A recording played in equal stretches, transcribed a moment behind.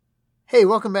Hey,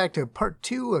 welcome back to part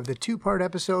 2 of the 2-part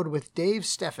episode with Dave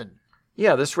Steffen.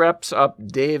 Yeah, this wraps up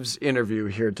Dave's interview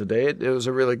here today. It was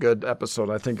a really good episode.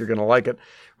 I think you're going to like it.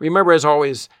 Remember, as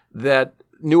always, that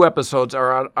new episodes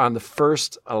are out on the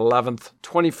 1st, 11th,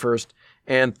 21st,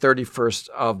 and 31st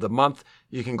of the month.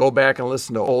 You can go back and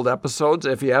listen to old episodes.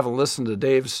 If you haven't listened to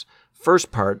Dave's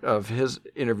first part of his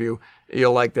interview,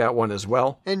 you'll like that one as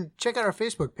well. And check out our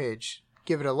Facebook page.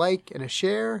 Give it a like and a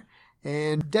share.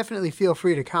 And definitely feel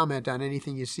free to comment on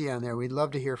anything you see on there. We'd love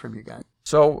to hear from you guys.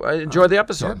 So enjoy the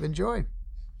episode. Yep, enjoy.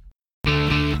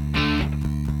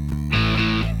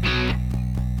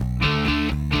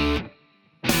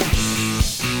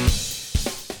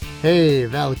 Hey,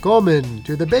 welcome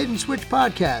to the Bait and Switch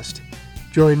podcast.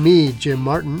 Join me, Jim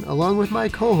Martin, along with my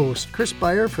co-host, Chris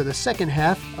Beyer, for the second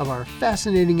half of our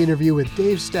fascinating interview with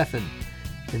Dave Steffen.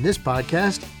 In this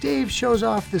podcast, Dave shows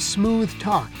off the smooth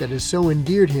talk that has so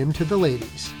endeared him to the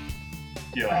ladies.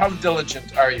 Yeah. How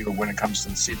diligent are you when it comes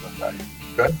to the seedling? Are you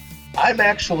good? I'm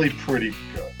actually pretty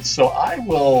good. So I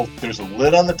will, there's a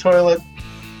lid on the toilet.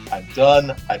 I'm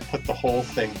done. I put the whole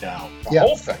thing down. The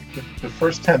whole thing? The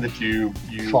first time that you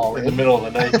fall in the middle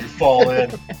of the night, you fall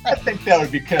in, I think that would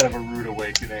be kind of a rude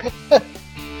awakening.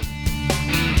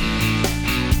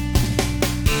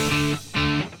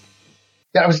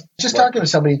 Yeah, I was just talking to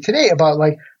somebody today about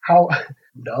like how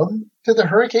numb to the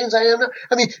hurricanes I am.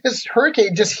 I mean, this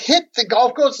hurricane just hit the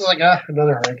Gulf Coast. It's like,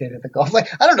 another hurricane hit the Gulf. Like,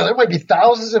 I don't know. There might be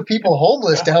thousands of people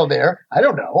homeless down there. I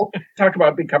don't know. Talk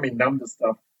about becoming numb to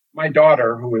stuff. My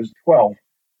daughter, who is 12,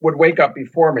 would wake up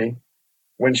before me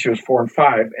when she was 4 and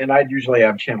 5, and I'd usually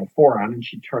have Channel 4 on, and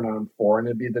she'd turn on 4, and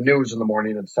it'd be the news in the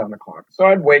morning at 7 o'clock. So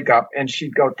I'd wake up, and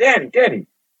she'd go, Daddy,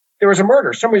 there was a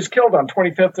murder. Somebody was killed on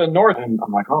 25th and North. And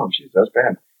I'm like, oh, geez, that's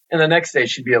bad. And the next day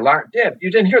she'd be alarmed. Dad,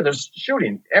 you didn't hear there's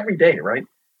shooting every day, right?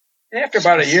 And after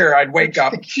about a year, I'd wake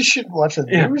up. You shouldn't watch the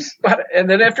news. And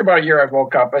then after about a year, I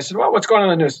woke up. I said, well, what's going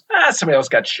on in the news? Somebody else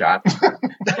got shot.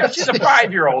 She's a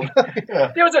 5-year-old.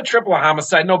 Yeah. There was a triple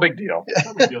homicide. No big deal.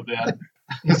 No big deal, Dad.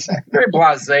 Very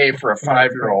blasé for a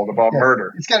 5-year-old about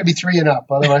murder. It's got to be 3 and up.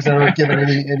 Otherwise, I don't give it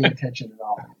any attention at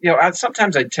all. You know,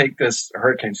 sometimes I take this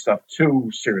hurricane stuff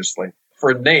too seriously.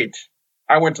 For Nate,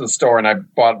 I went to the store and I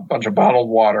bought a bunch of bottled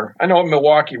water. I know in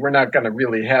Milwaukee, we're not going to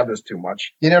really have this too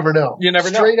much. You never know.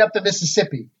 Straight up the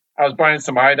Mississippi. I was buying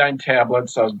some iodine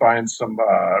tablets. I was buying some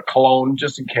cologne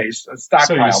just in case. A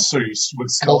stockpile. So you would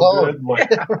smell good?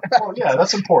 Like, oh, yeah,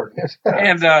 that's important.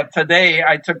 And today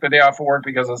I took the day off of work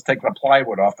because I was taking the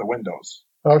plywood off the windows.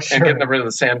 Oh, sure. And getting rid of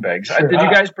the sandbags. Sure. Did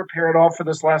you guys prepare at all for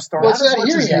this last storm? Well, it's not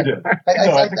here yet. You did.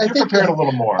 I think you prepared a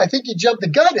little more. I think you jumped the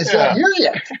gun. It's not here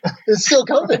yet. It's still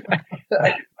coming.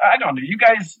 I don't know. You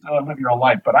guys live your own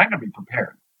life, but I'm going to be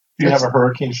prepared. Do you have a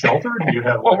hurricane shelter? Do you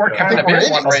have? Well, we're kind of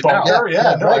in one right now.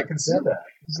 Yeah, no, I can see that.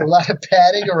 There's a lot of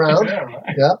padding around. Yeah,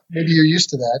 right. Yeah, maybe you're used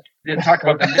to that. You talk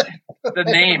about the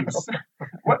names.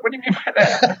 What do you mean by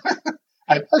that?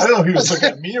 I don't know if he was looking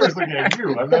at me or was looking at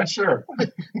you. I'm not sure.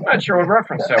 I'm not sure what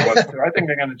reference that was to. I think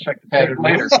they're going to check the tape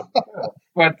later.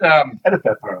 But, edit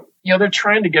that part. You know, they're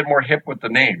trying to get more hip with the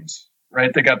names,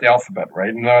 right? They got the alphabet, right?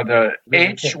 And the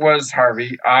H was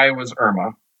Harvey, I was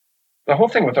Irma. The whole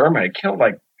thing with Irma, it killed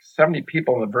like 70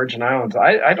 people in the Virgin Islands.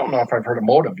 I don't know if I've heard a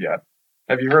motive yet.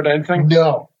 Have you heard anything?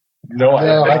 No,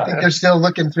 I think they're still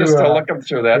looking through. They're still looking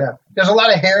through that. Yeah. There's a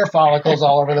lot of hair follicles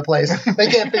all over the place. They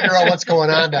can't figure out what's going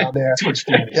on down there. Too much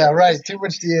DNA. Yeah, right. Too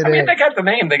much DNA. I mean, they got the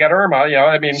name. They got Irma. You know,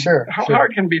 I mean, how sure.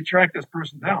 hard can be track this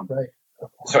person down? Right.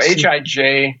 So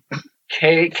H-I-J,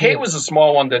 K. K was a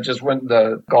small one that just went in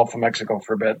the Gulf of Mexico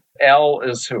for a bit. L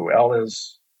is who? L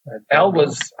was.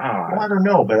 Well, I don't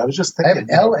know, but I was just thinking,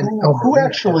 who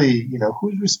actually,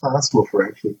 who's responsible for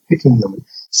actually picking them?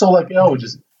 So, like L,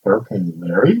 just Hurricane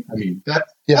Larry. I mean,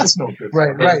 that's no good.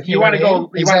 Right. You want to go?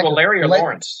 You want to go Larry or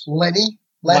Lawrence? Lenny,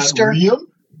 Lester. Liam?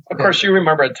 Of course, you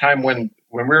remember a time when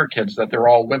we were kids that they were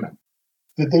all women.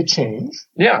 Did they change?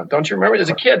 Yeah, don't you remember?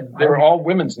 As a kid, they were all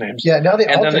women's names. Yeah, now they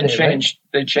alternate. And then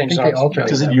they changed. They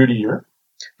alternate. Is it year to year?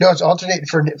 No, it's alternating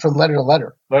from letter to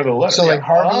letter. Letter to letter. So like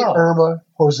Harvey, Irma,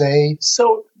 Jose.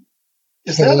 So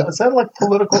is that like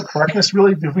political correctness?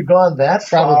 Really, have we gone that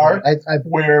far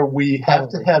where we have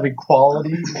to have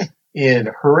equality in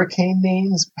hurricane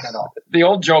names? The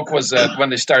old joke was that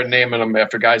when they started naming them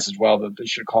after guys as well, that they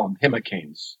should call them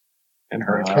himicanes and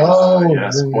hurricanes.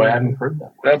 Yes. Boy, I hadn't heard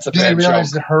that. That's a bad joke. Do you realize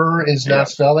that her is not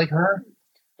spelled like her?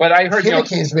 But I heard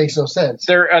hurricanes makes no sense.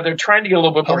 They're trying to get a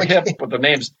little bit more hip with the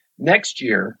names. Next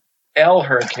year, L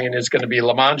hurricane is going to be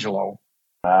Lamangelo.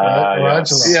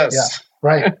 Yes. Yeah.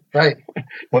 Right.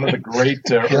 One of the great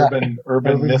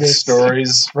urban myth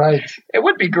stories. Right. It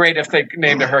would be great if they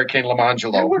named a hurricane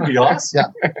Lamangelo. It would be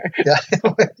awesome. Yeah.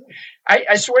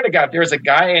 I swear to God, there's a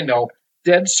guy I know,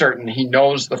 dead certain he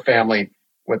knows the family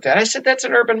with that. I said, that's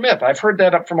an urban myth. I've heard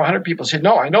that up from 100 people. I said,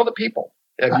 no, I know the people.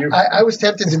 I was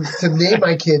tempted to name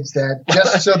my kids that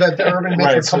just so that the urban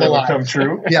myth would come alive. Come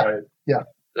true. Yeah, right.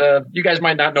 Yeah. You guys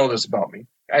might not know this about me.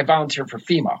 I volunteer for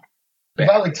FEMA.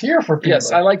 Volunteer for FEMA?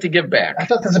 Yes, I like to give back. I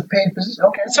thought there's a paid position.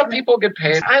 Okay. Some people get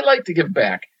paid. I like to give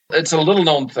back. It's a little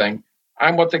known thing.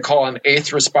 I'm what they call an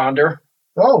eighth responder.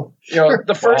 Oh, sure.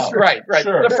 The first, right.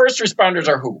 Sure. The first responders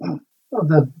are who? Well,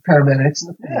 the paramedics,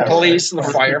 the police, and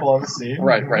the fire. People on the scene.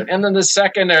 Right. And then the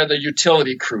second are the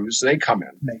utility crews. They come in.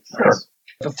 Makes sense.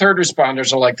 The third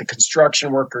responders are like the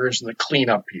construction workers and the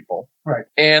cleanup people. Right.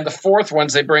 And the fourth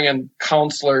ones, they bring in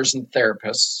counselors and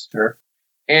therapists. Sure.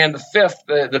 And the fifth,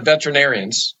 the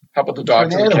veterinarians. Help with the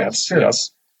dogs and the cats. Sure.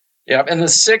 Yes. Yeah. And the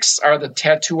sixth are the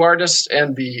tattoo artists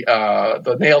and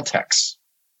the nail techs.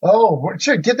 Oh,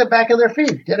 sure. Get them back on their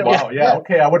feet. Get them. Wow. Yeah.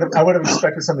 Okay. I would have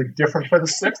expected something different for the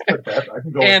sixth, but I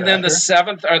can go. And then the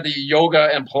seventh are the yoga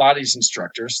and Pilates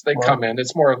instructors. They come in.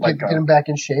 It's more like get them back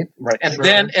in shape. Right.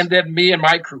 And then me and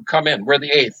my crew come in. We're the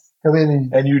eighth. Come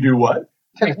in and you do what?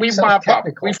 We wrap up.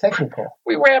 Technical.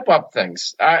 We wrap up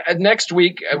things. Next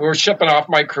week, we're shipping off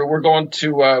my crew. We're going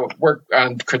to work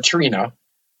on Katrina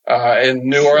in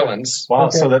New Orleans. Wow,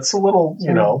 okay. So that's a little,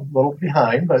 little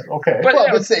behind, but okay. But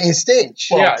it's the A stage.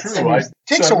 Well, yeah, true. It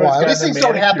takes a while. These things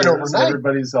don't happen overnight.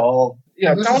 Everybody's all...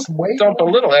 Yeah, don't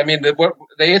belittle. I mean, the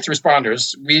eighth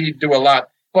responders, we do a lot.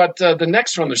 But the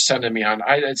next one they're sending me on,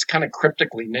 it's kind of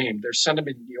cryptically named. They're sending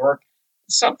me to New York.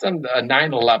 Something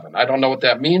 9/11. I don't know what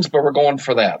that means, but we're going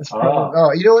for that.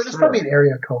 You know what? It's probably an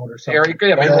area code or something. Area code,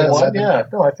 yeah.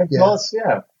 No, I think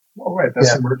Well, right.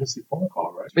 That's emergency phone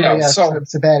call, right? Yeah, so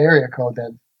it's a bad area code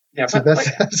then. Yeah, so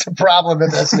that's a problem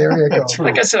if that's an area code.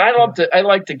 Like I said, I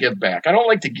like to give back. I don't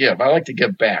like to give. I like to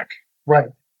give back. Right.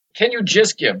 Can you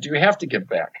just give? Do you have to give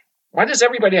back? Why does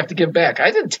everybody have to give back?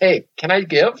 I didn't take. Can I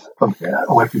give? Okay, I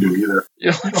don't like to do either.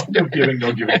 You don't like to do giving,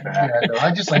 no giving back. Yeah, no,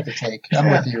 I just like to take. I'm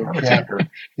with you. I'm a taker.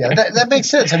 Yeah, that makes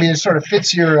sense. I mean, it sort of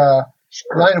fits your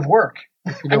line of work.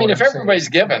 If everybody's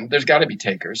given, there's got to be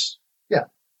takers. Yeah.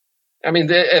 I mean,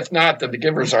 if not, then the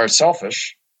givers are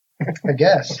selfish. I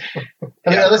guess.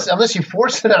 Unless you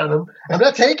force it on them, I'm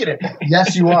not taking it.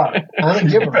 Yes, you are. I'm a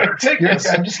giver. I'm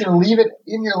just going to leave it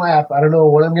in your lap. I don't know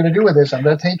what I'm going to do with this. I'm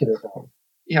not taking it though.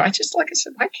 I just, like I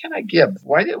said, why can't I give?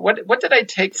 What did I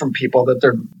take from people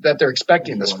that they're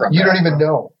expecting this from? You don't even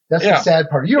know. That's the sad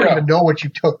part. You don't even know what you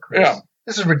took, Chris. Yeah.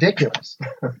 This is ridiculous.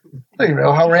 I don't even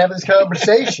know how we're having this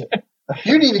conversation.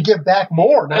 You need to give back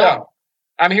more now. Yeah.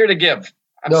 I'm here to give.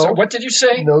 Sorry, what did you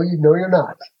say? No, you're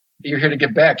not. You're here to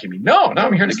give back, you mean? No,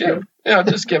 I'm here to give.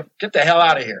 Just give. Get the hell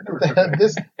out of here.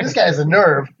 This guy has a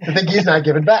nerve to think he's not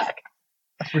giving back.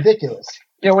 It's ridiculous.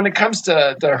 When it comes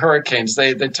to the hurricanes,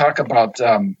 they talk about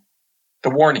the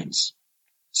warnings.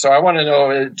 So I want to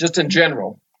know, just in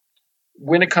general,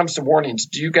 when it comes to warnings,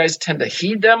 do you guys tend to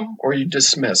heed them or you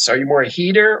dismiss? Are you more a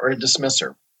heeder or a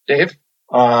dismisser? Dave?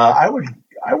 I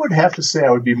would have to say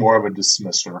I would be more of a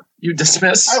dismisser. You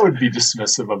dismiss? I would be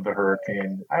dismissive of the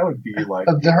hurricane. I would be like...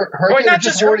 Of the hurricane? Well, not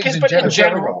just hurricanes, but in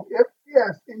general.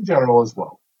 Yeah, in general as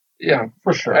well. Yeah.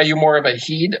 For sure. Are you more of a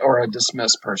heed or a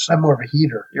dismiss person? I'm more of a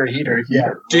heeder. You're a heeder.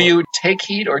 Yeah. Do you take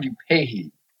heed or do you pay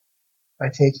heed? I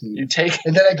take heed. You take,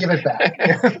 and then I give it back.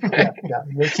 Yeah.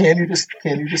 Can you just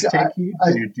take heed?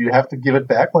 Do you have to give it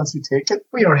back once you take it?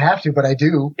 Well, you don't have to, but I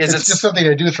do. It's just something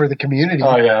I do for the community.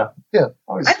 Oh yeah.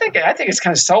 I think it's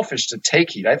kind of selfish to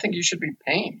take heed. I think you should be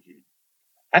paying heed.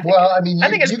 I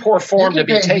think it's poor form to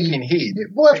be taking heed.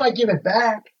 Well, if I give it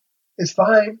back, it's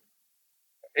fine.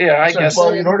 Yeah, I guess.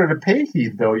 Well, in order to pay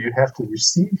heed, though, you have to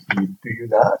receive heed. Do you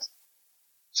not?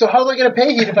 So how am I going to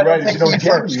pay heed if I don't take heed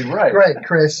first? Heed, right,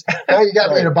 Chris. Now you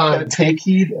got me in a bind. Take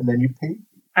heed and then you pay.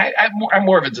 I'm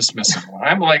more of a dismissive one.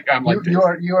 I'm like you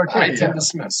are too. I tend to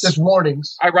dismiss. Just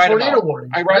warnings. I write them out.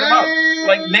 Warnings. I write them out.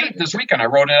 Like Nate this weekend, I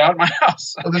wrote it out of my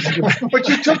house. But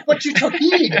you took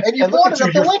heed and you boarded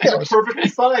up the windows. You're perfectly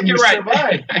fine. You're right.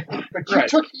 But you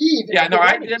took heed. Yeah, no,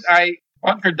 I did. I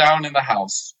bunkered down in the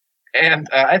house, and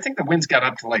I think the winds got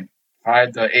up to like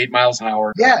 5 to 8 miles an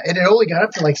hour. Yeah, and it only got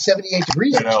up to like 78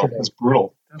 degrees yesterday. It's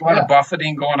brutal. There's a lot of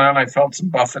buffeting going on. I felt some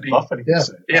buffeting. Buffeting,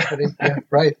 yeah,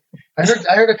 right. I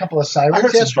heard a couple of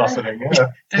sirens yesterday. Some buffeting,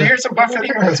 yeah. Did you hear some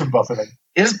buffeting? I heard some buffeting.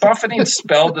 Is buffeting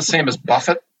spelled the same as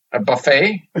buffet? A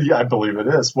buffet? Yeah, I believe it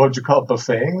is. What would you call it,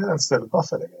 buffeting then instead of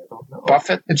buffeting? I don't know.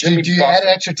 Buffet? Do you add an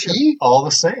extra T? All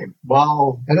the same.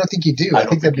 Well, I don't think you do. I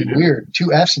think that'd be weird.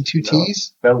 2 F's and 2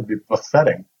 T's? That would be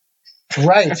buffeting.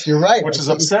 Right, you're right. Which is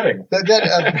upsetting. I like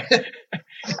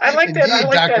that. Indeed, I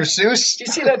like Dr. that. Seuss. Do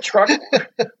you see that truck?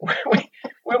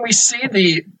 When we see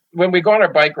when we go on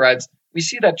our bike rides, we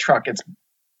see that truck. It's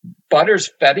Butters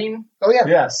Fetting. Oh, yeah.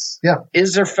 Yes. Yeah.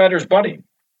 Is there Fetters Butting?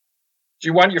 Do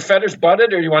you want your feathers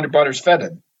butted or do you want your butters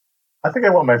fetted? I think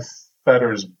I want my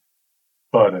feathers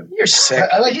butted. You're sick.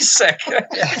 He's sick.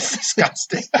 It's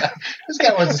disgusting. This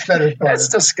guy wants his feathers butted. That's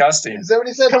disgusting. Is that what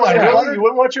he said? Come on, really? You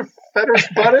wouldn't want your feathers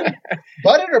butted?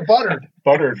 Butted or buttered?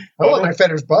 Buttered. I want my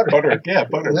feathers buttered. Buttered, yeah,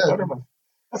 buttered. Yeah. Butter my,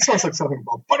 that sounds like something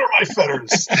about butter my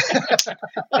feathers.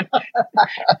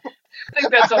 I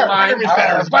think that's a line.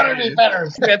 Butter me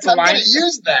feathers. That's a line. I'm going to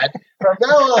use that from now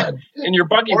on. In your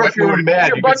buggy or whip. If you were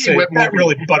mad, you could say, that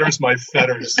really butters my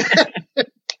feathers.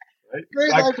 Right?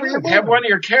 Great line for your have one of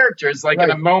your characters, like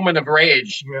in a moment of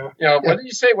rage. Yeah. You know, what did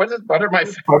you say? What is butter my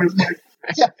feathers? Butters my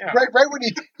Yeah, right when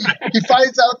he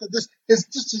finds out that this is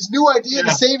just his new idea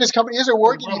to save his company isn't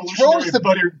working, he throws the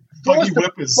buggy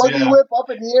whip up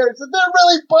in the air and says, "That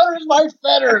really butters my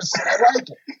feathers." I like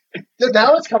it.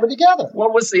 Now it's coming together.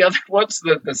 What was the other? What's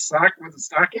the sock with the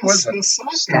stocking? What's the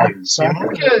stockings?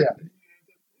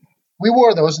 We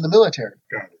wore those in the military,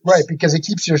 right? Because it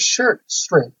keeps your shirt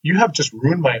straight. You have just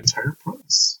ruined my entire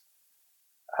price.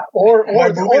 Or my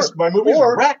movies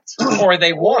are wrecked. Or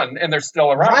they won and they're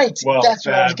still around. Right. Well, that's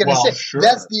what I was going to say. Sure.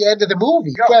 That's the end of the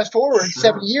movie. Fast forward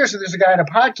 7 years and there's a guy on a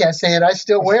podcast saying, I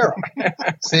still wear them.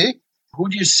 See? Who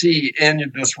do you see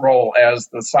in this role as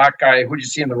the sock guy? Who do you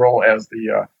see in the role as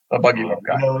the buggy whip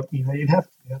guy? You'd have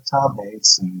Tom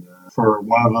Hanks and for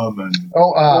one of them. And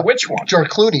well, which one? George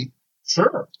Clooney.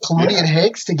 Sure. Clooney and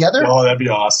Hanks together? Oh, that'd be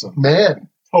awesome. Man.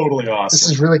 Totally awesome. This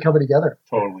is really coming together.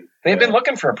 Totally. They've been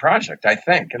looking for a project, I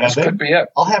think, and this could be it.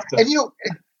 I'll have to. And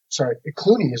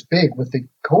Clooney is big with the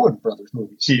Coen brothers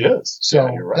movies. He is. So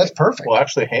you're right. That's perfect. Well,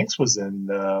 actually, Hanks was in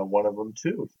one of them,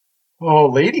 too. Oh,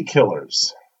 Lady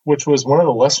Killers, which was one of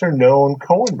the lesser-known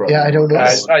Coen brothers. Yeah, I don't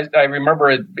know. I remember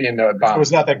it being a bomb. It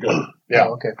was not that good. Yeah.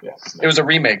 Oh, okay. Yeah, it was a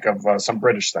remake of some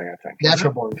British thing, I think.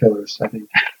 Natural Born Killers, I think.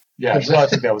 Yeah, I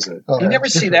think that was it. You never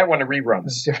see that one in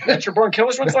reruns. Natural Born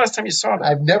Killers. When's the last time you saw that?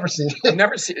 I've never seen it. Have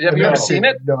you ever seen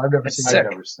it? No, I've never seen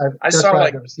it. I saw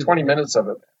like 20 minutes of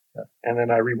it, and then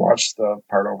I rewatched the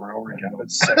part over and over again.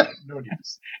 It's sick. No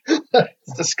news.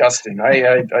 It's disgusting.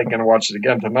 I'm gonna watch it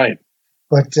again tonight.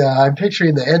 But I'm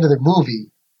picturing the end of the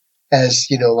movie as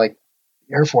like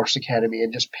Air Force Academy,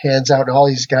 and just pans out and all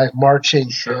these guys marching.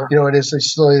 Sure. And it's like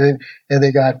slowly, and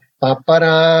they got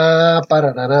ba-da,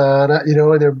 ba-da-da-da,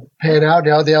 and they're panning out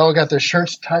now. They all got their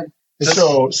shirts tight.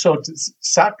 So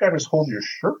sock guys hold your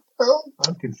shirt down?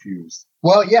 I'm confused.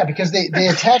 Well, yeah, because they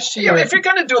attach to your. If you're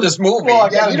going to do this movie,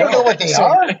 you don't know what they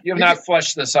are. You have not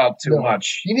fleshed this out too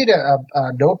much. You need a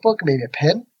notebook, maybe a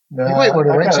pen. You might want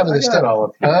to write some of this stuff.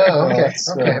 Oh, okay,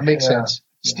 it makes sense.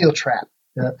 Steel trap.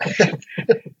 Yeah.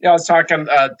 I was talking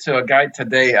to a guy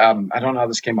today. I don't know how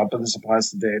this came up, but this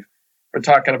applies to Dave. We're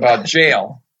talking about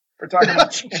jail. We're talking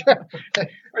about jail.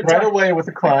 Right away with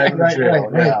the crime in jail.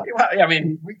 Right. Yeah. Well, I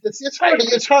mean, it's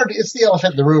hard. It's the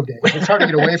elephant in the room, Dave. It's hard to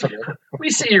get away from it. We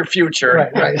see your future.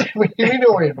 Right. We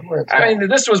know where it's going. I mean,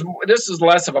 this is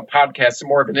less of a podcast and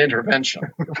more of an intervention.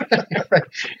 Right.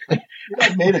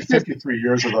 I've made it 53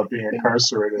 years without being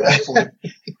incarcerated.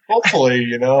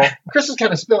 Hopefully, Chris is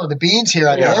kind of spilling the beans here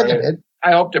on the end of it.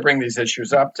 I hope to bring these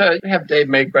issues up to have Dave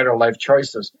make better life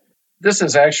choices. This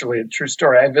is actually a true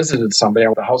story. I visited somebody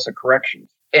at the House of Corrections.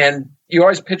 And you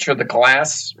always picture the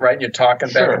glass, right? And you're talking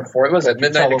back and forth. Was it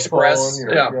Midnight Express?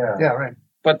 Yeah, right.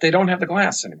 But they don't have the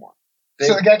glass anymore.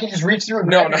 So the guy can just reach through and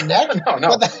grab your neck?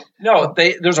 No.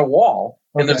 There's a wall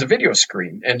and there's a video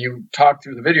screen, and you talk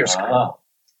through the video screen.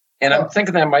 And I'm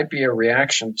thinking that might be a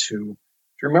reaction to,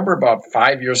 if you remember about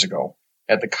 5 years ago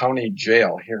at the county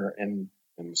jail here in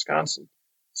Wisconsin,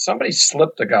 somebody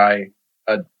slipped a guy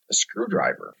a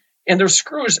screwdriver. And there's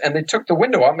screws, and they took the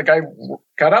window out, and the guy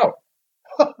got out.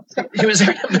 He was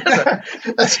there to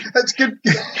visit. That's good.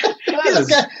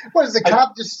 What is the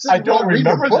cop just sitting I don't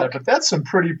remember that, but that's some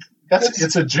pretty.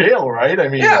 It's a jail, right? I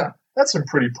mean, that's some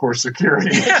pretty poor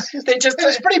security. Yeah,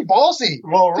 it's pretty ballsy.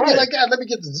 Well, right. To be like, let me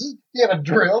get this. You have a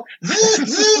drill.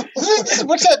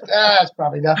 What's that? It's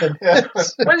probably nothing.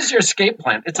 What is your escape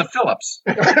plan? It's a Phillips.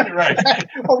 Right.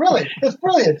 Oh, really? It's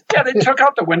brilliant. Yeah, they took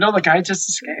out the window. The guy just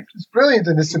escaped. It's brilliant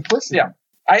in its simplicity. Yeah.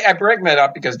 I bring that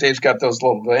up because Dave's got those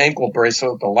the ankle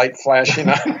bracelet, the light flashing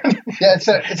on. Yeah,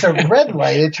 it's a red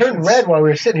light. It turned red while we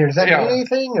were sitting here. Does that mean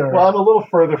anything? Or? Well, I'm a little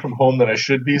further from home than I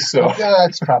should be, so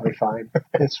it's probably fine.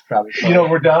 It's probably fine.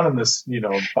 We're down in this,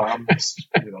 bomb,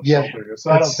 shelter,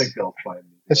 so I don't think they'll find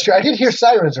me. That's true. I did hear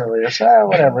sirens earlier, so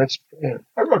whatever. It's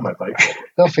I rode my bike.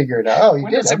 They'll figure it out. Oh, you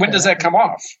did. When does that come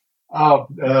off?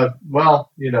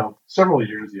 Well, several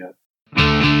years yet.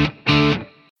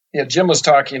 Yeah, Jim was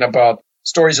talking about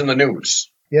stories in the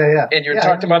news. Yeah. And you're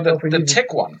talking about the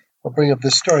tick one. I'll bring up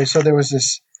this story. So there was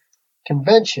this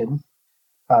convention,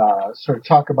 sort of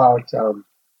talk about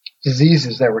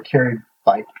diseases that were carried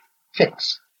by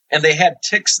ticks. And they had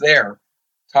ticks there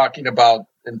talking about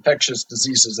infectious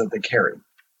diseases that they carry.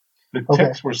 The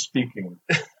ticks were speaking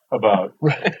about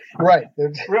right.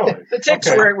 Really, the ticks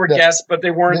were guests, but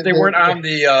they weren't on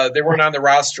the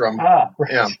rostrum. Right.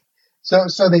 Yeah.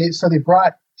 So they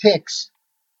brought ticks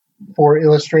for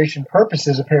illustration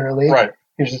purposes. Apparently, right.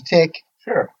 Here's a tick.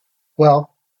 Sure.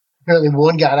 Well, apparently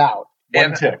one got out.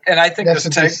 One tick. And I think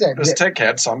this tick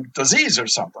had some disease or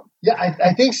something. Yeah,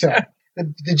 I think so.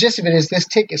 The gist of it is this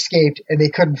tick escaped and they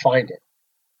couldn't find it.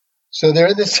 So they're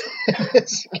in this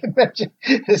convention.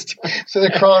 So they're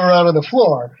crawling around on the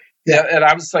floor. Yeah, and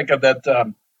I was thinking that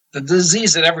the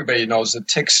disease that everybody knows that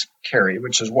ticks carry,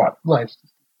 which is what?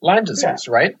 Lyme disease,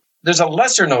 right? There's a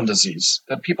lesser known disease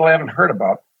that people haven't heard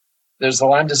about. There's the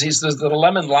Lyme disease. There's the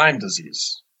lemon Lyme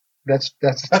disease. That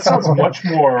sounds much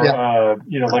more,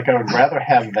 like I would rather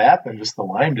have that than just the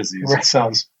Lyme disease. Right. It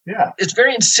sounds, It's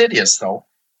very insidious, though,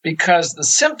 because the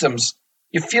symptoms,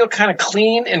 you feel kind of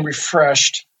clean and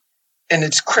refreshed, and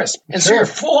it's crisp. And so you're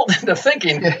fooled into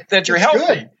thinking that you're healthy.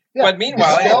 Good. Yeah. But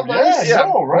meanwhile, you smell nice.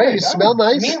 Right. You smell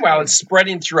nice. Meanwhile, it's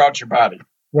spreading throughout your body.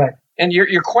 Right. And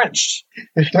you're quenched.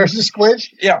 If there's a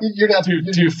squinch, you're not.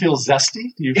 Do you feel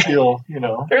zesty? Do you feel,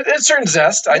 There's a certain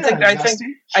zest. I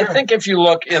think if you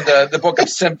look in the book of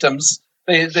symptoms,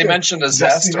 they mention a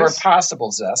zest or a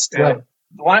possible zest. Right.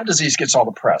 Lyme disease gets all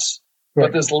the press,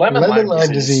 but this lemon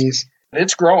Lyme disease,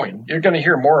 it's growing. You're going to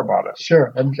hear more about it.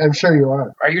 Sure, I'm sure you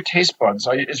are. Are your taste buds?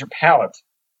 Is your palate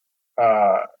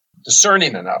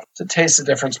discerning enough to taste the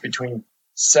difference between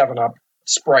 7-Up,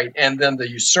 Sprite, and then the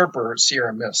usurper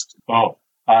Sierra Mist? Oh,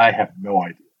 I have no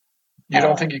idea. You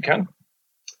don't think you can?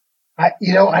 I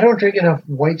don't drink enough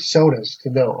white sodas to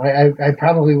know. I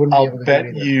probably wouldn't be able to do it.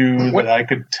 I'll bet you that I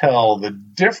could tell the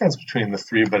difference between the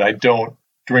three, but I don't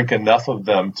drink enough of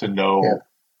them to know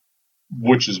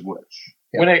which is which.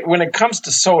 Yeah. When it comes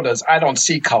to sodas, I don't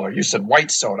see color. You said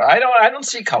white soda. I don't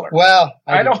see color. Well,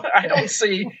 I don't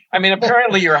see. I mean,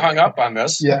 apparently you're hung up on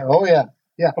this. Yeah. Oh yeah.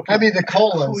 Yeah. Okay. I mean the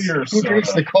colas. Who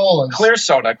drinks the colas? Clear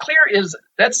soda. Clear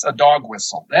that's a dog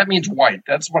whistle. That means white.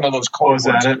 That's one of those code words.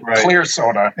 Is that it? Right. Clear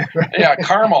soda. Yeah.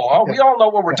 Caramel. Oh, we all know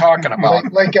what we're talking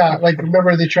about. Like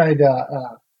remember they tried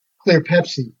clear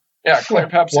Pepsi. Yeah. Clear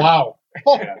Pepsi. Wow.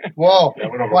 Oh, whoa. That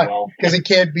went over well. Because it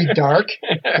can't be dark.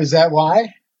 Is that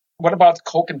why? What about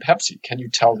Coke and Pepsi? Can you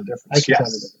tell the difference? I can tell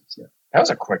the difference, yeah. That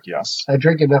was a quick yes. I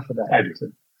drink enough of that. I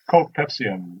do. Coke,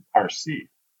 Pepsi, and RC.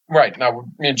 Right. Now,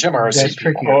 me and Jim are RC. That's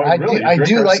tricky. Oh, I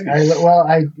do like,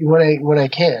 when I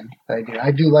can, I do.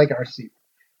 I do like RC.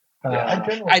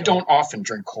 I don't often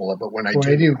drink cola, but when I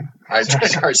do, I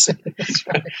drink RC. That's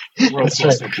right. Well, it's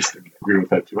just interesting. I agree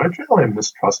with that, too. I generally am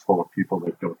mistrustful of people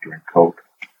that don't drink Coke.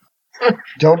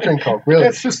 Don't drink Coke, really.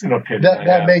 That's just an opinion.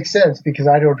 That makes sense because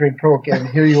I don't drink Coke, and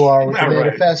here you are with the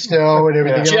manifesto and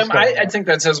everything else. Jim, I think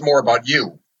that says more about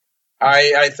you.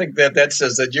 I think that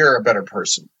says that you're a better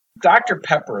person. Dr.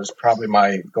 Pepper is probably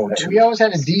my go-to. We always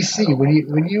had a DC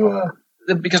when you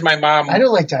because my mom. I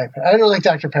don't like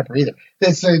Dr. Pepper either.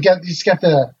 It's got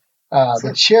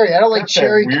the cherry. I don't like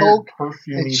cherry Coke.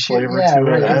 Perfumey flavor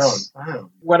to it.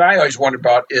 What I always wonder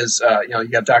about is you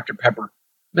got Dr. Pepper.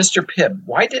 Mr. Pibb,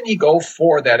 why didn't he go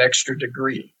for that extra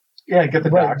degree? Yeah, get the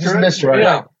doctorate. Just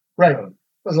Mr. Right.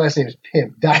 His last name is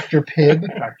Pibb. Dr. Pibb.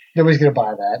 Nobody's going to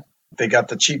buy that. They got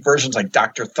the cheap versions like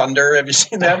Dr. Thunder. Have you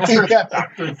seen that one?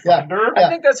 Dr. Thunder? I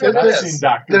think that's what it is.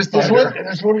 There's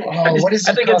one. What is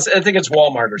it? I think it's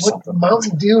Walmart or something.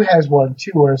 Mountain Dew has one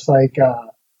too, where it's like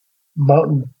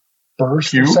Mountain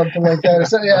Burst or something like that.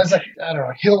 It's like I don't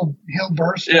know, Hill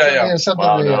Burst. Yeah. Something.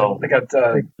 No. They got,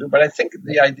 but I think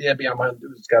the idea behind Mountain Dew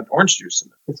is it's got orange juice in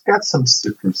it. It's got some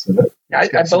citrus in it.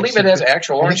 I believe it has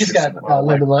actual orange juice. I think it's got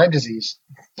lemon Lyme disease.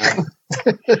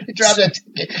 He dropped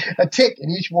a tick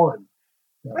in each one.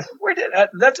 Yeah. Where did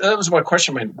that was my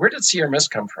question? Where did Sierra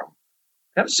Mist come from?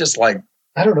 That was just like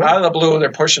I don't know. Out of the blue,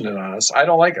 they're pushing it on us. I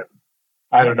don't like it.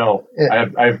 I don't know.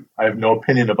 I have no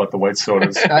opinion about the white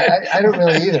sodas. I don't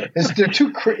really either. It's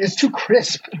too crisp.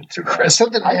 Too crisp.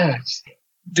 Something.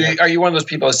 Are you one of those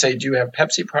people that say, do you have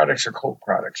Pepsi products or Coke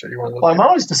products? Are you one of those? Well, I'm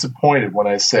always disappointed when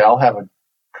I say I'll have a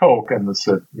Coke, and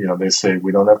they say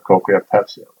we don't have Coke, we have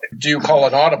Pepsi. Do you call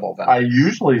it audible then? I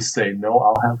usually say no.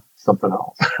 I'll have something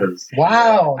else.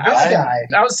 Wow, this guy.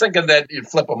 I was thinking that you'd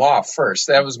flip them off first.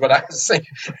 That was what I was saying.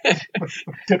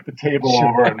 Tip the table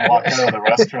over and walk out of the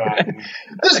restaurant.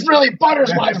 This really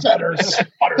butters my feathers.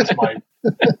 Butters my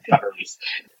feathers.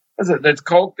 There's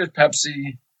Coke, there's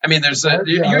Pepsi. I mean, there's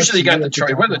usually you got the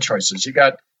choice. What are the choices? You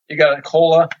got You got a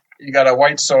cola. You got a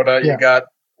white soda. Yeah. You got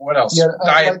what else? Yeah,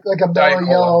 Diet, like a mellow Diet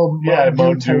Cola. yellow.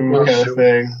 Mountain kind of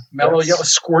thing. Mellow yellow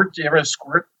squirt. Do you ever have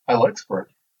squirt? I like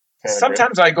squirt.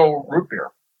 Sometimes I go root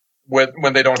beer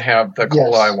when they don't have the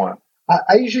cola I want.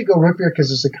 I usually go root beer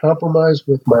because it's a compromise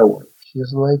with my wife. She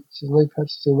doesn't like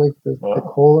Pepsi. She doesn't like the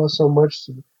cola so much.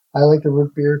 So I like the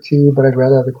root beer too, but I'd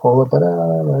rather have the cola. But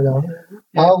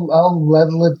I'll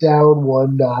level it down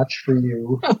one notch for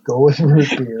you. Go with root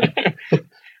beer.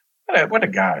 What a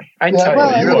guy! I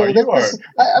tell you are.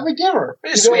 I'm a giver.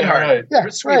 You're a sweetheart. Right. Yeah, you're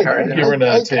a sweetheart.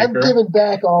 Right. I'm giving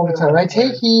back all the time. I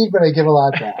take heed, but I give a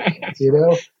lot back.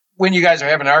 When you guys are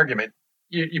having an argument,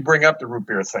 you bring up the root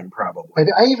beer thing, probably.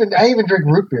 I even drink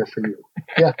root beer for you.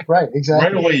 Yeah, right, exactly.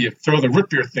 Right away, you throw the root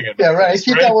beer thing in. Yeah, right. I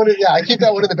keep that one. I keep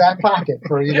that one in the back pocket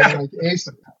for like Ace.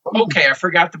 Okay, I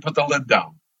forgot to put the lid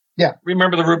down. Yeah,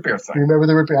 remember the root beer thing. Remember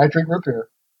the root beer. I drink root beer.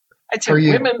 I tell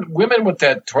you, women with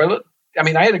that toilet. I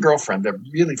mean, I had a girlfriend that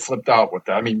really flipped out with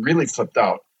that. I mean, really flipped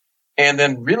out, and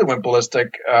then really went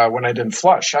ballistic when I didn't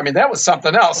flush. I mean, that was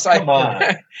something else. Come on.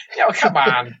 Come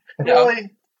on.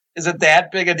 Really? Is it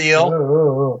that big a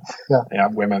deal? Yeah,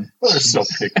 women. They're so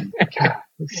picky.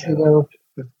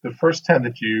 The first time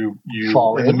that you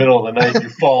fall in the middle of the night, you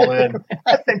fall in,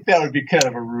 I think that would be kind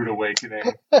of a rude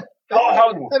awakening.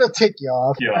 That'll tick you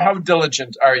off. Yeah. How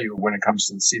diligent are you when it comes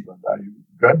to the seedling? Are you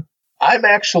good? I'm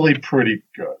actually pretty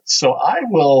good. So I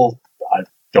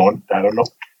don't know.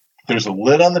 There's a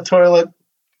lid on the toilet.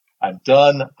 I'm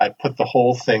done. I put the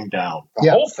whole thing down. The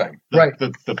whole thing? Right.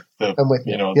 I'm with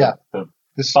you. The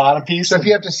The bottom piece. So if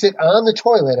you have to sit on the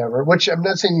toilet ever, which I'm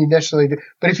not saying you necessarily do,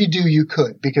 but if you do, you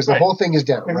could, because the whole thing is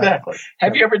down. Exactly. Right?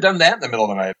 Have you ever done that in the middle of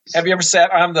the night? Have you ever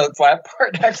sat on the flat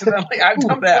part accidentally? I've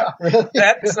done that. Really?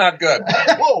 That's not good.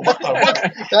 Whoa, what?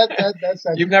 That's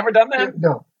not You've never done that?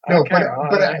 No. Okay,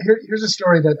 but here's a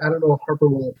story that I don't know if Harper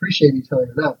will appreciate me telling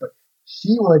her not, but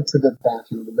she went to the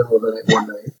bathroom in the middle of the night one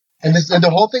night. And the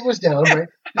whole thing was down, right?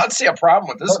 I don't see a problem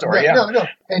with this story. No.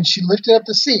 And she lifted up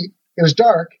the seat. It was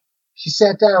dark. She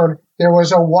sat down. There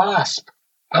was a wasp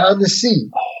on the seat.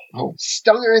 Oh.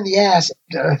 Stung her in the ass.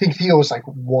 I think Theo was like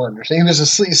 1 or something. He was a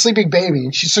sleeping baby.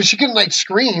 And so she couldn't like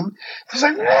scream. She's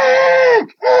like,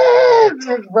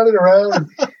 running around.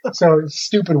 So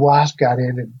stupid wasp got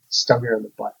in and stung her in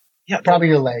the butt. Yeah, probably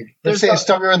your leg. Let's say it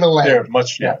stung her in the leg.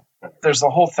 There's the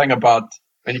whole thing about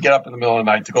when you get up in the middle of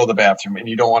the night to go to the bathroom and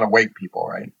you don't want to wake people,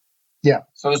 right? Yeah.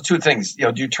 So there's two things.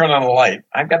 Do you turn on the light?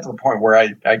 I've got to the point where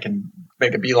I can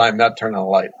make a beeline, not turn on the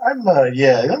light. I'm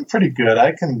pretty good.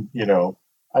 I can,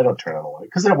 I don't turn on the light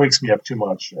because that wakes me up too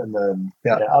much. And then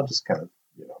I'll just kind of,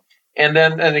 And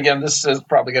again, this is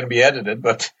probably going to be edited,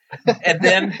 and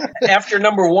then after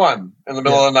number 1 in the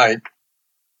middle of the night,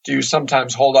 do you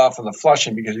sometimes hold off on the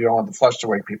flushing because you don't want the flush to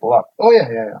wake people up? Oh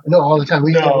yeah. No, all the time.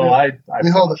 We hold off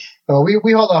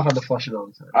on the flushing all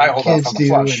the time. I hold off on the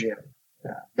flush.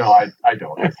 No, I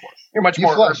don't. I flush. You're much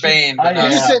more urbane. You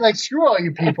just say like, screw all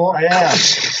you people. I am.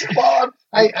 Well,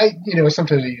 I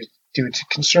sometimes I do it to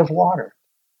conserve water.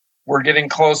 We're getting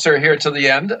closer here to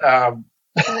the end. The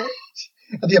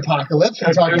apocalypse.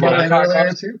 We're talking about that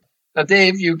earlier too. Now,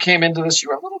 Dave, you came into this. You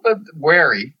were a little bit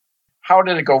wary. How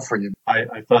did it go for you?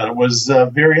 I thought it was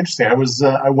very interesting. I was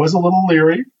a little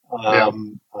leery. I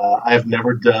have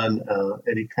never done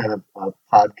any kind of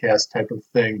podcast type of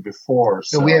thing before.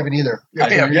 So no, we haven't either. I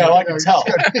can tell.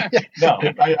 No,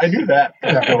 I knew that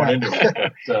going into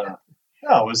it. But,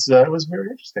 it was very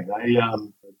interesting. I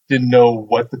didn't know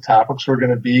what the topics were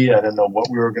going to be. I didn't know what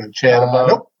we were going to chat about.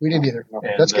 Nope, we didn't either.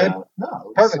 And, that's good.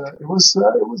 Perfect. It was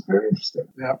very interesting.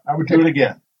 Yeah, I would do it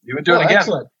again. You would do it again.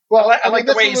 Excellent. Well, I like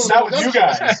the way you not with you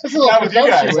guys. Not with you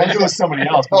guys. I do it with somebody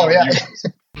else. Oh yeah.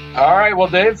 All right. Well,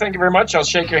 Dave, thank you very much. I'll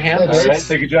shake your hand. All right.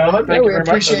 Thank you, gentlemen. Thank you very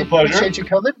much. It was a pleasure. Appreciate you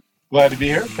coming. Glad to be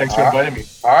here. Thanks for inviting me.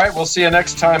 All right. We'll see you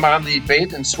next time on the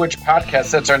Bait and Switch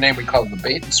podcast. That's our name. We call it the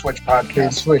Bait and Switch podcast. Bait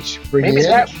and Switch. Maybe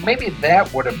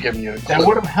that would have given you a clue. That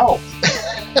would have helped.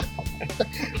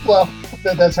 Well,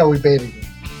 that's how we baited you.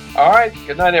 All right.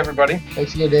 Good night, everybody.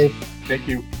 Thanks again, Dave. Thank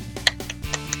you.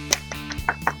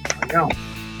 I know.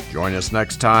 Join us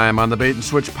next time on the Bait and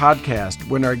Switch podcast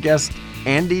when our guest,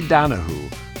 Andy Donahue,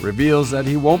 reveals that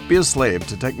he won't be a slave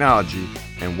to technology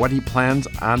and what he plans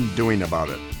on doing about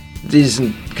it. These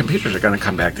computers are going to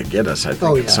come back to get us, I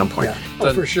think, at some point. Yeah.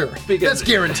 Oh, for sure. That's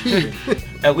guaranteed.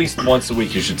 At least once a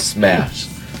week you should smash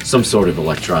some sort of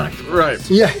electronic device. Right.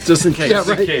 Yeah. Just in case. Yeah,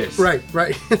 right. In case. Right.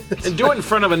 And do it in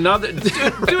front of another.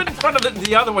 Do it in front of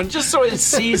the other one, just so it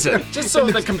sees it. Just so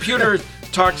the computer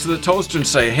talks to the toaster and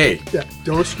say, "Hey,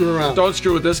 don't screw around. Don't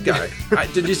screw with this guy."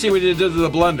 Did you see what he did to the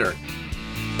blender?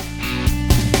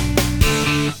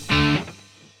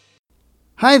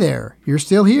 Hi there, you're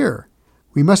still here.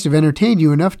 We must have entertained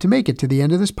you enough to make it to the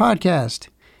end of this podcast.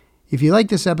 If you like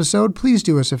this episode, please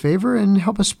do us a favor and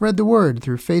help us spread the word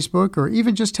through Facebook or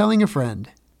even just telling a friend.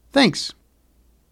 Thanks.